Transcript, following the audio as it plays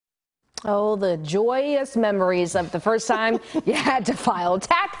Oh, the joyous memories of the first time you had to file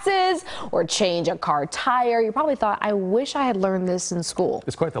taxes or change a car tire. You probably thought, I wish I had learned this in school.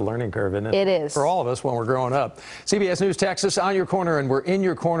 It's quite the learning curve, isn't it? It is. For all of us when we're growing up. CBS News Texas on your corner, and we're in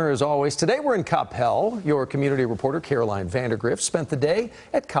your corner as always. Today we're in Coppell. Your community reporter Caroline Vandergrift spent the day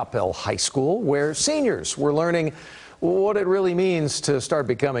at Coppell High School, where seniors were learning what it really means to start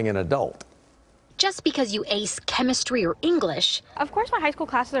becoming an adult. Just because you ace chemistry or English, of course my high school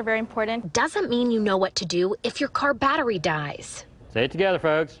classes are very important, doesn't mean you know what to do if your car battery dies. Say it together,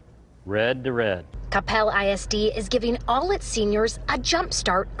 folks. Red to red. Coppell ISD is giving all its seniors a jump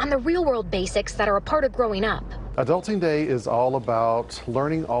start on the real-world basics that are a part of growing up. Adulting Day is all about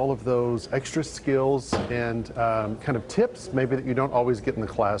learning all of those extra skills and kind of tips maybe that you don't always get in the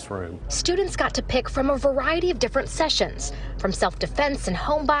classroom. Students got to pick from a variety of different sessions, from self-defense and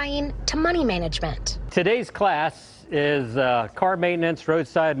home buying to money management. Today's class is car maintenance,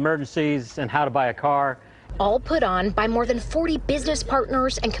 roadside emergencies, and how to buy a car. All put on by more than 40 business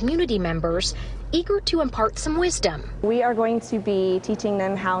partners and community members eager to impart some wisdom. We are going to be teaching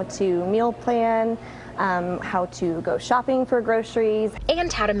them how to meal plan, how to go shopping for groceries,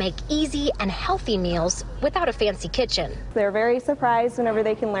 and how to make easy and healthy meals without a fancy kitchen. They're very surprised whenever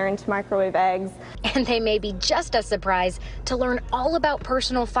they can learn to microwave eggs. And they may be just as surprised to learn all about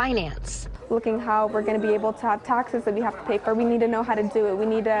personal finance. Looking how we're going to be able to have taxes that we have to pay for. We need to know how to do it. We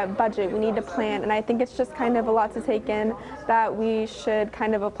need to budget. We need to plan. And I think it's just kind of a lot to take in that we should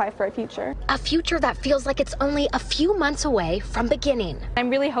kind of apply for a future. A future that feels like it's only a few months away from beginning. I'm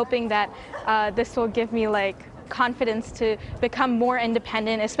really hoping that this will give me confidence to become more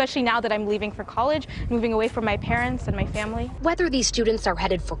independent, especially now that I'm leaving for college, moving away from my parents and my family. Whether these students are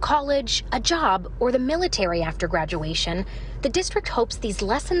headed for college, a job, or the military after graduation, the district hopes these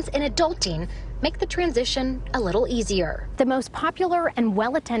lessons in adulting make the transition a little easier. The most popular and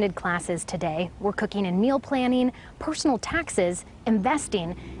well-attended classes today were cooking and meal planning, personal taxes,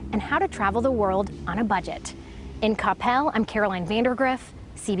 investing, and how to travel the world on a budget. In Coppell, I'm Caroline Vandergrift,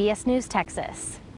 CBS News Texas.